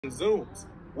Zooms.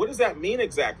 What does that mean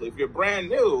exactly? If you're brand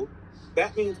new,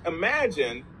 that means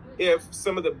imagine if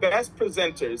some of the best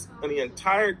presenters on the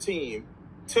entire team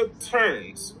took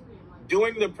turns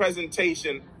doing the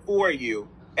presentation for you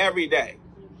every day.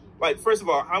 Like, first of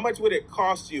all, how much would it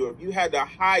cost you if you had to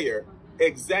hire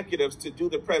executives to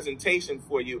do the presentation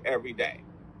for you every day?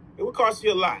 It would cost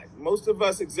you a lot. Most of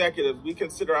us executives, we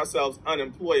consider ourselves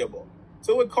unemployable.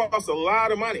 So it would cost a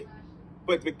lot of money.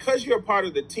 But because you're a part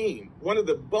of the team, one of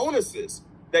the bonuses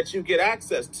that you get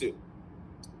access to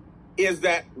is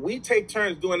that we take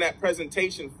turns doing that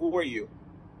presentation for you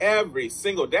every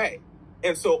single day.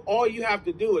 And so all you have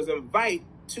to do is invite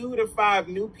 2 to 5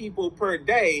 new people per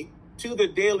day to the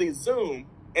daily Zoom.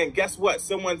 And guess what?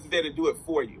 Someone's there to do it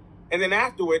for you. And then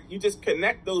afterward, you just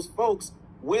connect those folks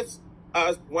with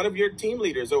one of your team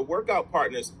leaders or workout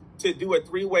partners to do a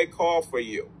 3-way call for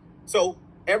you. So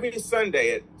every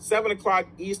Sunday at 7 o'clock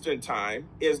Eastern time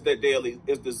is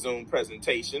the Zoom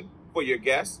presentation for your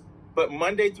guests. But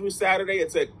Monday through Saturday,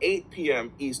 it's at 8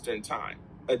 p.m. Eastern time.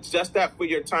 Adjust that for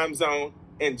your time zone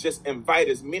and just invite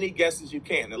as many guests as you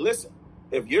can. And listen,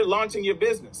 if you're launching your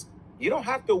business, you don't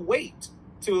have to wait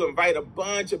to invite a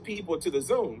bunch of people to the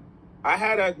Zoom. I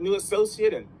had a new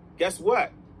associate, and guess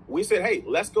what? We said, hey,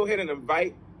 let's go ahead and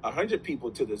invite 100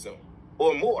 people to the Zoom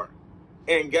or more.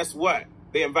 And guess what?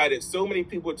 They invited so many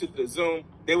people to the Zoom,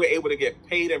 they were able to get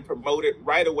paid and promoted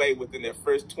right away within their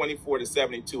first 24 to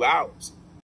 72 hours.